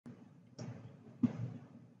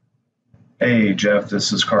Hey Jeff,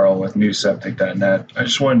 this is Carl with NewSeptic.net. I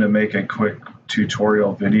just wanted to make a quick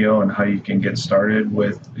tutorial video on how you can get started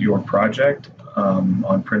with your project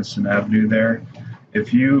on Princeton Avenue there.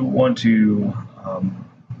 If you want to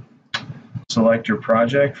select your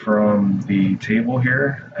project from the table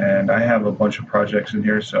here, and I have a bunch of projects in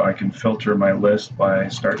here, so I can filter my list by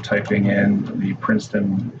start typing in the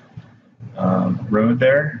Princeton road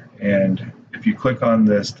there. And if you click on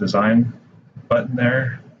this design button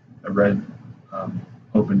there, a red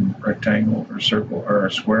open rectangle or circle or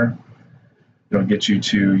a square, it'll get you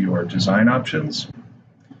to your design options.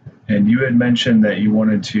 And you had mentioned that you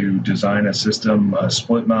wanted to design a system, a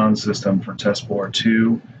split mound system for test bore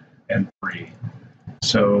 2 and 3.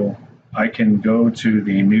 So I can go to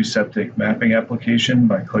the NewSeptic mapping application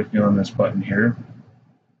by clicking on this button here.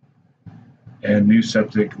 And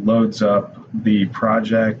NewSeptic loads up the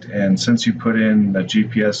project, and since you put in the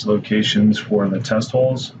GPS locations for the test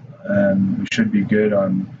holes, and we should be good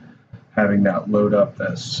on having that load up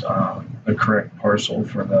as the correct parcel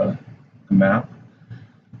for the map.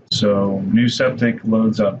 So NewSeptic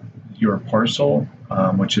loads up your parcel,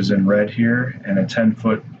 which is in red here, and a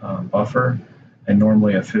 10-foot buffer, and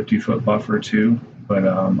normally a 50-foot buffer too, but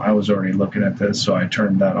I was already looking at this, so I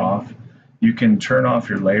turned that off. You can turn off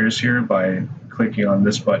your layers here by clicking on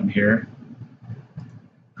this button here.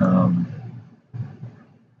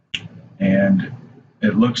 And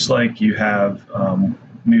it looks like you have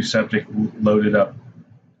NewSeptic loaded up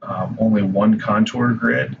only one contour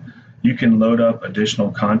grid. You can load up additional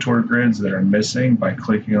contour grids that are missing by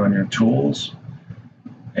clicking on your tools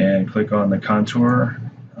and click on the contour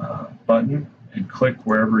button and click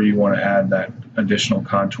wherever you want to add that additional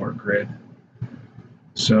contour grid.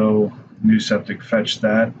 So NewSeptic fetched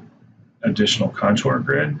that additional contour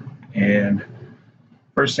grid, and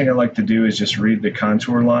first thing I like to do is just read the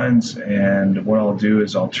contour lines, and what I'll do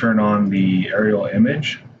is I'll turn on the aerial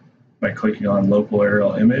image by clicking on local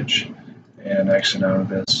aerial image and exit out of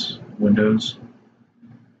this Windows.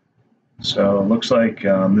 So it looks like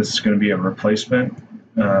this is going to be a replacement.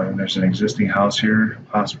 There's an existing house here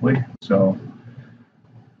possibly. So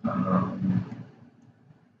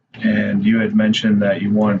and you had mentioned that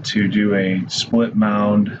you want to do a split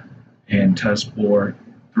mound in test bore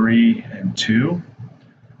 3 and 2.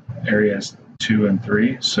 Areas 2 and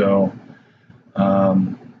 3. So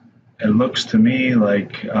it looks to me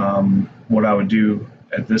like what I would do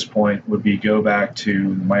at this point would be go back to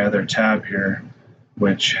my other tab here,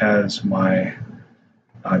 which has my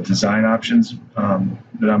design options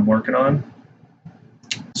that I'm working on.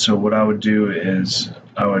 So what I would do is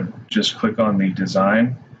I would just click on the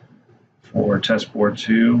design for test bore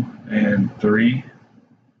 2 and 3.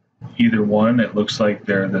 Either one, it looks like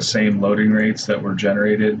they're the same loading rates that were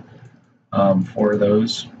generated for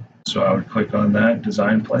those. So I would click on that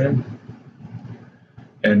design plan,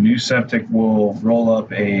 and NewSeptic will roll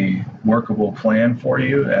up a workable plan for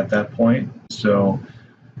you at that point. So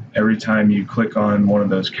every time you click on one of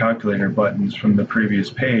those calculator buttons from the previous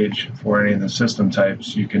page for any of the system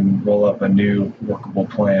types, you can roll up a new workable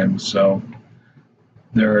plan. So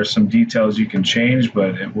there are some details you can change,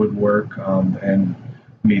 but it would work and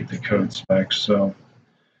meet the code specs. So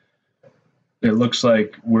it looks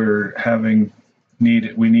like we need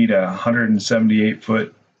a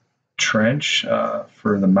 178-foot trench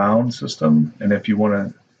for the mound system, and if you want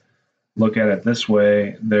to look at it this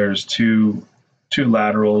way, there's two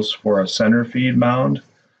laterals for a center feed mound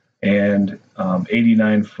and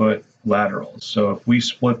 89-foot laterals. So if we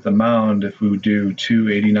split the mound, if we do two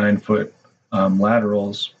 89-foot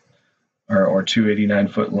laterals or two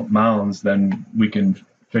 89-foot mounds, then we can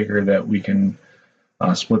figure that we can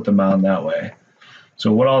split the mound that way.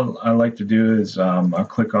 So what I like to do is I'll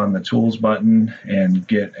click on the tools button and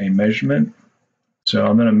get a measurement. So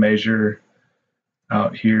I'm going to measure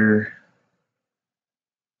out here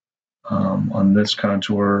on this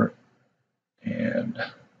contour, and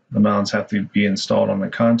the mounds have to be installed on the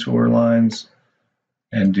contour lines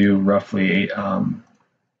and do roughly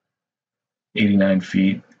 89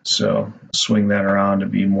 feet. So swing that around to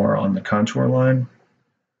be more on the contour line,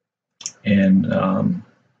 and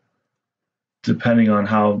depending on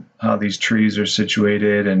how these trees are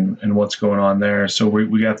situated and what's going on there. So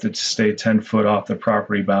we have to stay 10 foot off the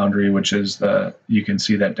property boundary, which is you can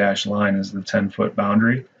see that dashed line is the 10-foot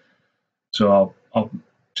boundary. So I'll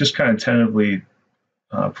just kind of tentatively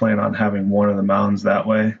plan on having one of the mounds that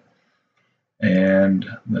way, and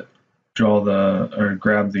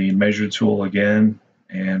grab the measure tool again,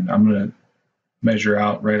 and I'm going to measure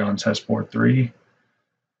out right on test bore 3,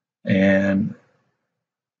 and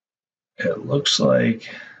it looks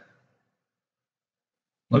like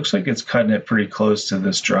it's cutting it pretty close to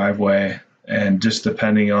this driveway. and just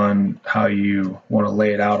depending on how you want to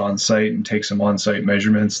lay it out on site and take some on-site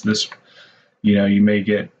measurements, this, you may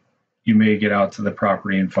get out to the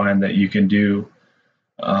property and find that you can do,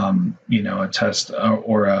 a test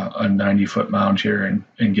or a 90-foot mound here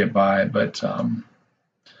and get by. But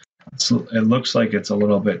it looks like it's a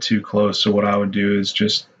little bit too close. So what I would do is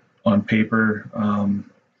just on paper,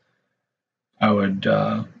 I would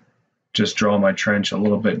just draw my trench a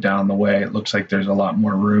little bit down the way. It looks like there's a lot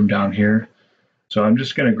more room down here. So I'm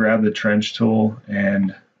just going to grab the trench tool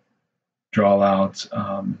and draw out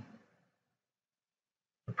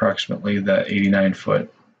approximately the 89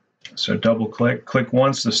 foot. So double click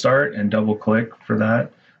once to start and double click for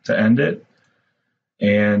that to end it.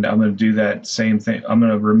 And I'm going to do that same thing. I'm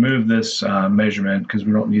going to remove this measurement because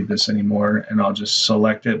we don't need this anymore. And I'll just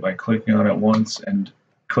select it by clicking on it once and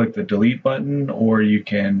click the delete button, or you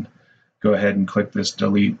can go ahead and click this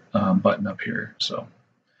delete button up here. So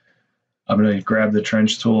I'm going to grab the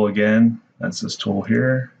trench tool again. That's this tool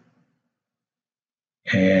here.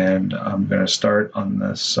 And I'm going to start on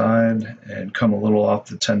this side and come a little off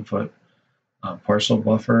the 10-foot parcel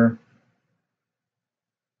buffer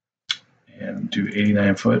and do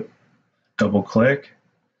 89 foot, double click.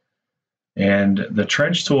 And the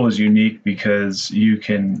trench tool is unique because you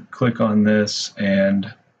can click on this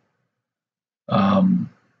and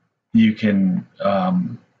you can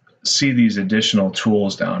see these additional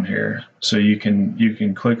tools down here. So you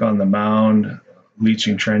can click on the mound,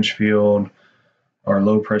 leaching trench field, or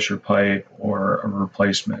low pressure pipe, or a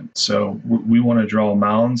replacement. So we want to draw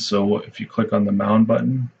mounds. So if you click on the mound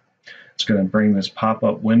button, it's going to bring this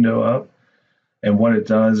pop-up window up. And what it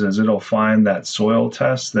does is it'll find that soil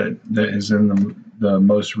test that is in the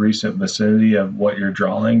most recent vicinity of what you're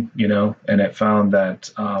drawing, and it found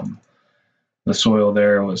that the soil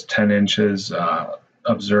there was 10 inches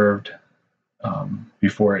observed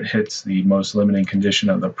before it hits the most limiting condition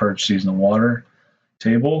of the perch seasonal water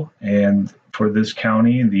table. And for this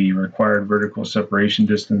county, the required vertical separation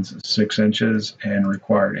distance is 6 inches and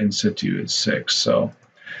required in situ is 6. So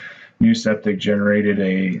NewSeptic generated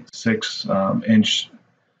a 6-inch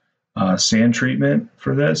sand treatment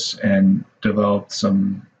for this and developed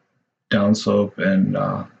some downslope and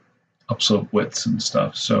upslope widths and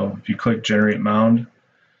stuff. So if you click generate mound,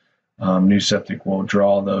 NewSeptic will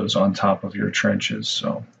draw those on top of your trenches.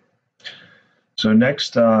 So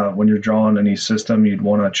next, when you're drawing any system, you'd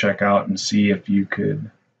want to check out and see if you could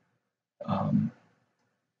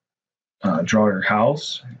draw your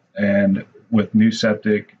house. And with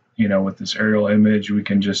NewSeptic, with this aerial image, we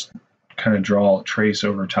can just kind of draw a trace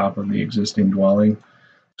over top of the existing dwelling.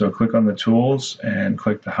 So click on the tools and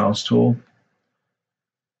click the house tool.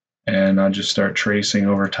 And I'll just start tracing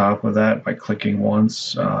over top of that by clicking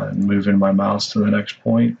once and moving my mouse to the next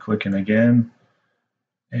point, clicking again,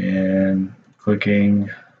 and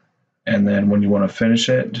clicking. And then when you want to finish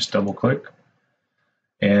it, just double click.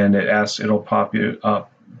 And it'll pop you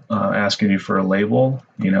up asking you for a label.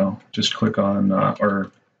 Just click on,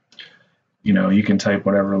 you can type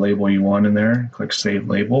whatever label you want in there, click Save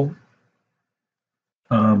Label.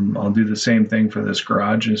 I'll do the same thing for this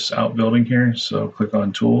garage outbuilding here. So click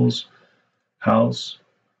on Tools, House,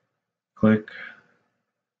 click,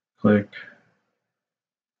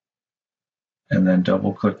 and then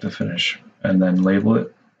double click to finish, and then label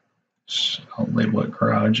it. I'll label it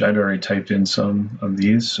Garage. I'd already typed in some of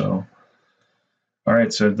these. So, all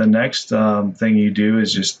right, so the next thing you do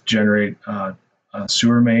is just generate a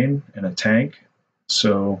sewer main and a tank.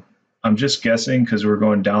 So I'm just guessing, because we're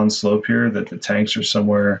going down slope here, that the tanks are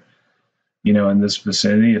somewhere, in this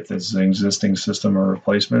vicinity, if this is an existing system or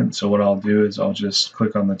replacement. So what I'll do is I'll just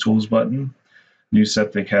click on the tools button.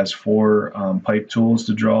 NewSeptic has 4 pipe tools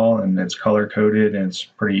to draw, and it's color coded, and it's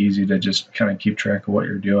pretty easy to just kind of keep track of what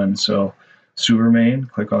you're doing. So sewer main,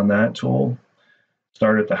 click on that tool,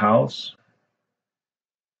 start at the house.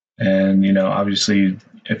 And, obviously,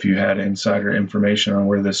 if you had insider information on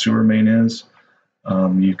where the sewer main is,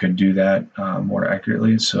 you could do that more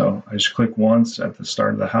accurately. So I just click once at the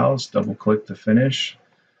start of the house, double click to finish.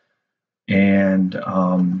 And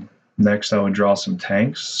next I would draw some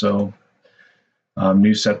tanks. So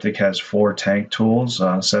NewSeptic has 4 tank tools: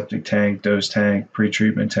 septic tank, dose tank,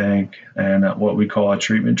 pre-treatment tank, and what we call a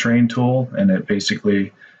treatment train tool. And it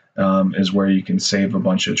basically is where you can save a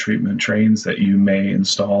bunch of treatment trains that you may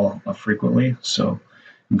install frequently. So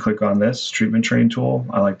you can click on this treatment train tool.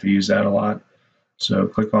 I like to use that a lot. So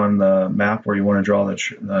click on the map where you want to draw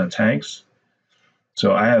the tanks.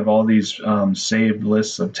 So I have all these saved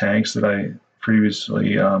lists of tanks that I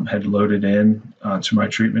previously had loaded in to my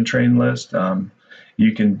treatment train list.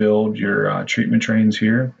 You can build your treatment trains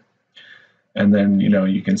here. and then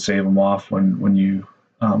you can save them off when you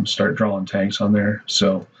start drawing tanks on there.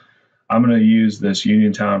 So I'm going to use this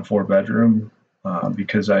Uniontown 4-bedroom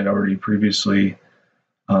because I'd already previously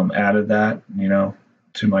added that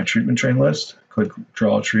to my treatment train list. Click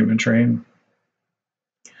draw treatment train.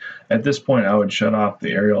 At this point, I would shut off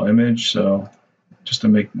the aerial image, so just to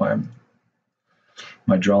make my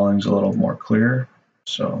drawings a little more clear.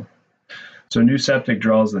 So NewSeptic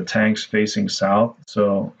draws the tanks facing south,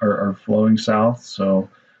 or flowing south. So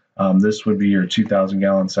this would be your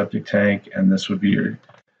 2,000-gallon septic tank, and this would be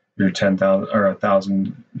your 10,000 or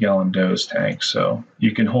 1,000-gallon dose tank. So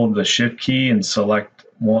you can hold the shift key and select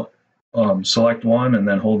one, and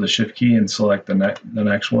then hold the shift key and select the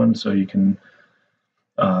next one. So you can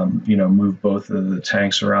move both of the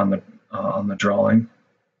tanks around on the drawing.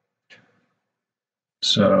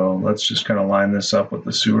 So let's just kind of line this up with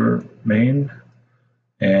the sewer main,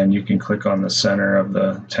 and you can click on the center of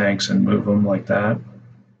the tanks and move them like that.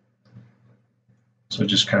 So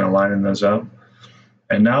just kind of lining those up.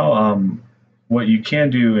 And now what you can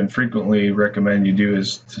do and frequently recommend you do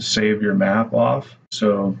is to save your map off.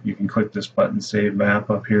 So you can click this button, Save Map,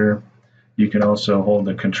 up here. You can also hold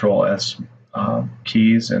the Control S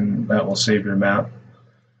keys, and that will save your map.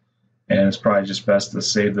 And it's probably just best to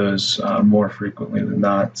save those more frequently than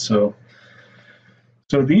not. So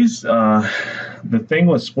these, the thing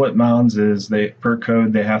with split mounds is per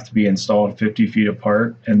code, they have to be installed 50 feet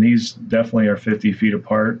apart, and these definitely are 50 feet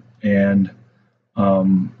apart. And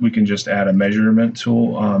we can just add a measurement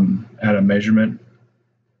tool, add a measurement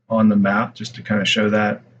on the map just to kind of show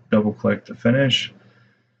that. Double click to finish.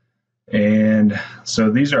 And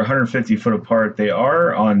so these are 150 foot apart. They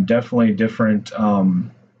are on definitely different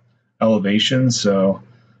elevations. So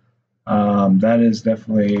that is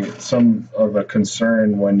definitely some of a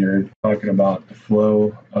concern when you're talking about the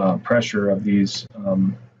flow pressure of these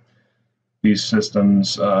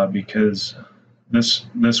systems, because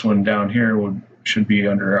this one down here should be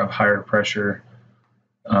under a higher pressure,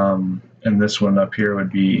 and this one up here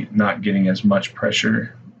would be not getting as much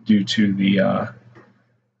pressure due to the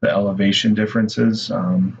elevation differences.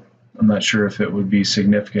 I'm not sure if it would be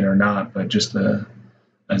significant or not, but just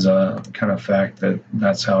as a kind of fact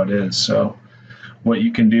that's how it is. So what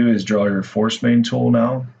you can do is draw your force main tool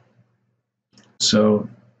now. So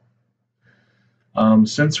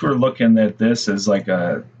since we're looking at this as like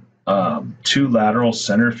a 2 lateral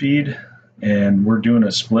center feed, and we're doing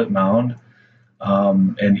a split mound,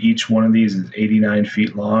 and each one of these is 89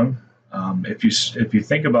 feet long. If you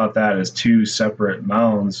think about that as 2 separate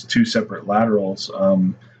mounds, 2 separate laterals,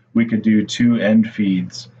 we could do 2 end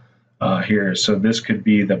feeds here. So this could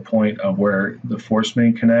be the point of where the force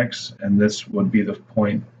main connects, and this would be the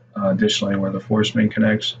point additionally where the force main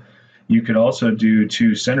connects. You could also do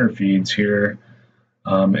 2 center feeds here,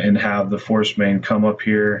 and have the force main come up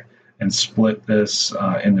here and split this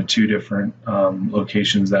into 2 different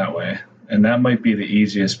locations that way. And that might be the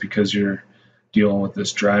easiest because you're dealing with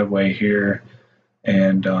this driveway here,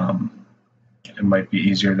 and it might be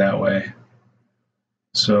easier that way.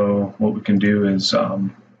 So what we can do is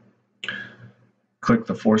click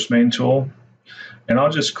the force main tool, and I'll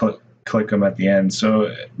just click them at the end.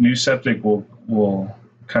 So NewSeptic will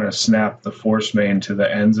kind of snap the force main to the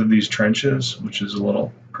ends of these trenches, which is a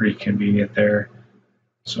little pretty convenient there.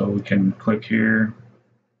 So we can click here.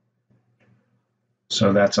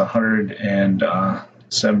 So that's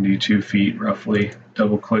 172 feet roughly.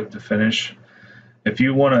 Double click to finish. If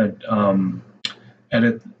you want to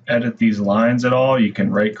edit these lines at all, you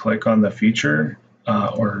can right click on the feature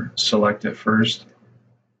or select it first,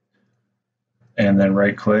 and then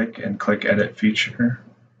right click and click edit feature.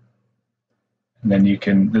 And then you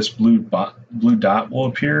can, this blue dot will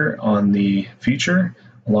appear on the feature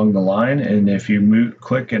along the line, and if you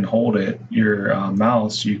click and hold it, your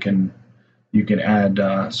mouse, you can add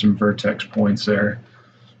some vertex points there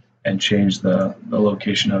and change the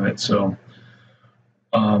location of it. So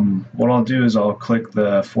what I'll do is I'll click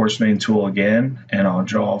the force main tool again, and I'll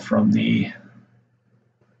draw from the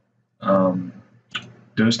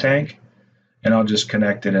dose tank, and I'll just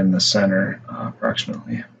connect it in the center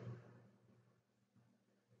approximately.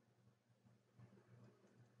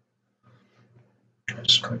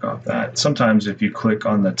 Just click off that. Sometimes if you click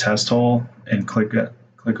on the test hole and click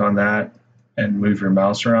on that and move your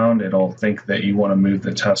mouse around, it'll think that you want to move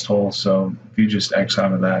the test hole. So if you just X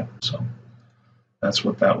out of that, so that's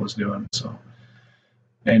what that was doing. So,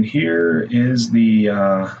 and here is the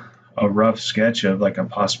a rough sketch of like a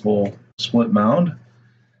possible split mound,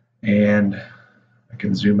 and I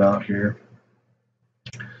can zoom out here.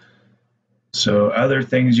 So other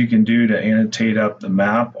things you can do to annotate up the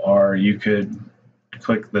map are you could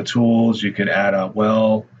click the tools, you could add a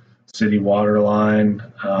well, city water line,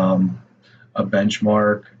 a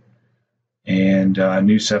benchmark, and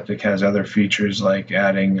NewSeptic has other features like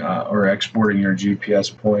adding or exporting your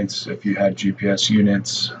GPS points if you had GPS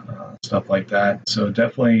units, stuff like that. So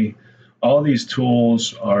definitely all these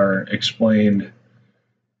tools are explained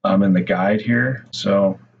in the guide here.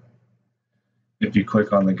 So if you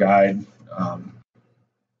click on the guide,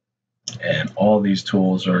 and all these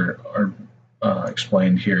tools are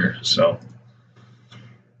explained here. So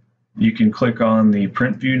you can click on the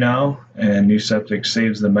print view now, and NewSeptic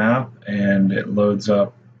saves the map, and it loads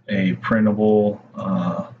up a printable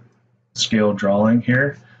scale drawing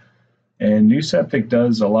here. And NewSeptic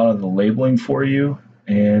does a lot of the labeling for you.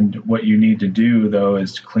 And what you need to do, though,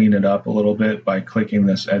 is clean it up a little bit by clicking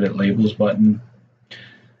this Edit Labels button.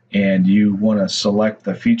 And you want to select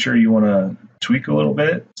the feature you want to tweak a little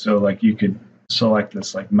bit. So like you could select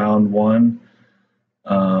this like Mound 1.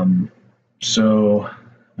 So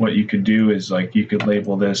what you could do is like you could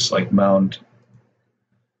label this like Mound.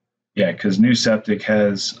 Yeah, because NewSeptic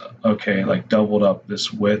has, okay, like doubled up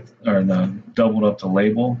this width, or doubled up the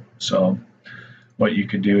label. So what you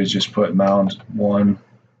could do is just put Mound 1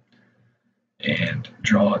 and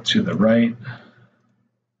draw it to the right.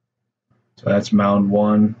 So that's Mound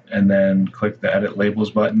 1, and then click the Edit Labels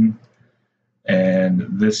button. And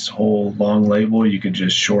this whole long label, you could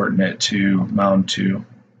just shorten it to Mound 2,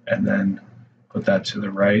 and then put that to the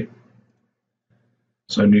right.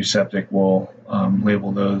 So NewSeptic will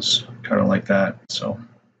label those kind of like that. So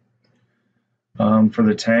for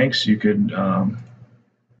the tanks, you could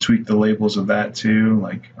tweak the labels of that too,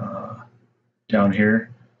 like down here.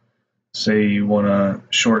 Say you want to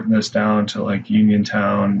shorten this down to like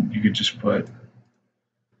Uniontown, you could just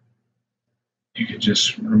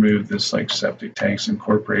remove this like septic tanks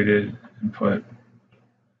incorporated and put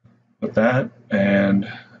that. And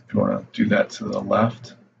if you want to do that to the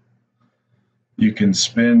left, you can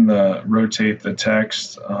rotate the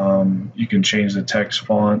text. You can change the text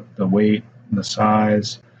font, the weight, and the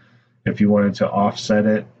size if you wanted to offset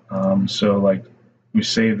it. So like we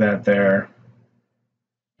save that there.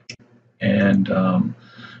 And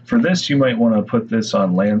for this, you might want to put this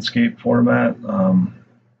on landscape format.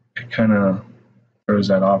 It kind of throws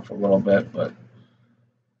that off a little bit, but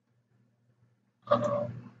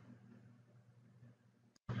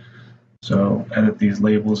so edit these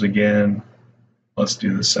labels again. Let's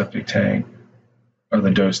do the septic tank, or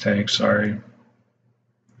the dose tank, sorry.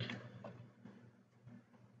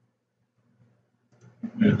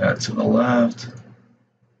 Move that to the left.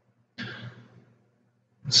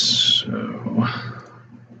 So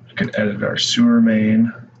we could edit our sewer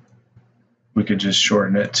main. We could just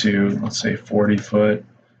shorten it to, let's say, 40 foot.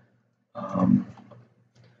 And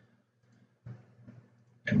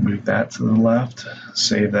move that to the left,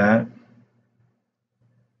 save that.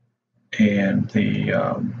 And the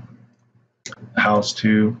house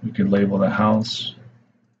too, we could label the house.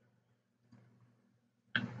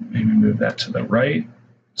 Maybe move that to the right,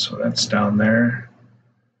 so that's down there.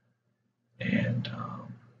 And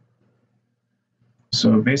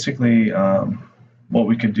so basically, what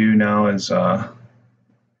we could do now is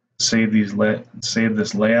save this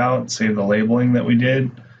layout, save the labeling that we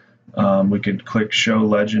did. We could click Show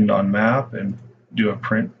Legend on Map and do a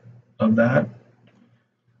print of that.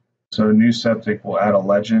 So NewSeptic will add a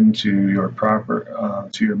legend to your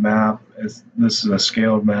map. This is a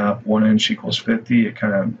scaled map, 1 inch equals 50. It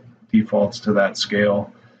kind of defaults to that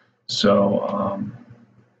scale. So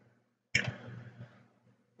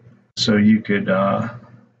so you could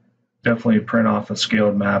definitely print off a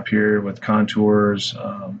scaled map here with contours,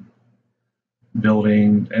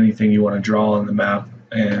 building, anything you want to draw on the map,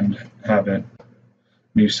 and have it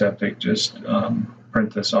NewSeptic just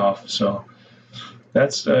print this off. So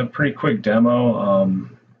that's a pretty quick demo.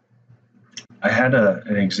 I had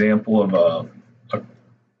an example of a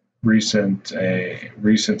recent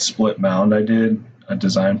split mound I did, a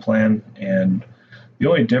design plan, and the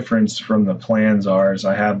only difference from the plans is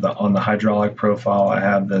I have on the hydraulic profile, I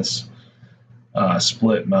have this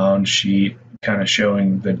split mound sheet kind of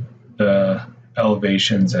showing the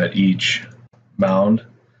elevations at each mound,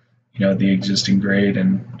 the existing grade,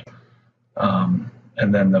 and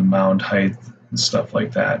then the mound height and stuff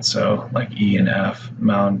like that. So like E and F,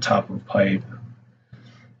 mound, top of pipe.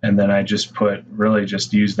 And then I just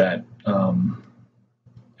use that,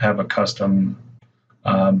 have a custom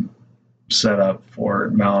setup for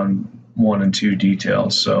mound 1 and 2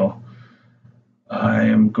 details. So I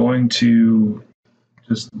am going to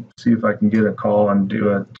just see if I can get a call and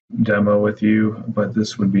do a demo with you, but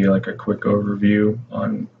this would be like a quick overview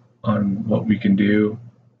on what we can do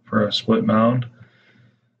for a split mound.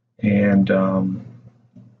 and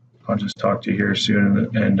I'll just talk to you here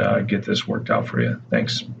soon and get this worked out for you.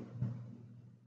 Thanks.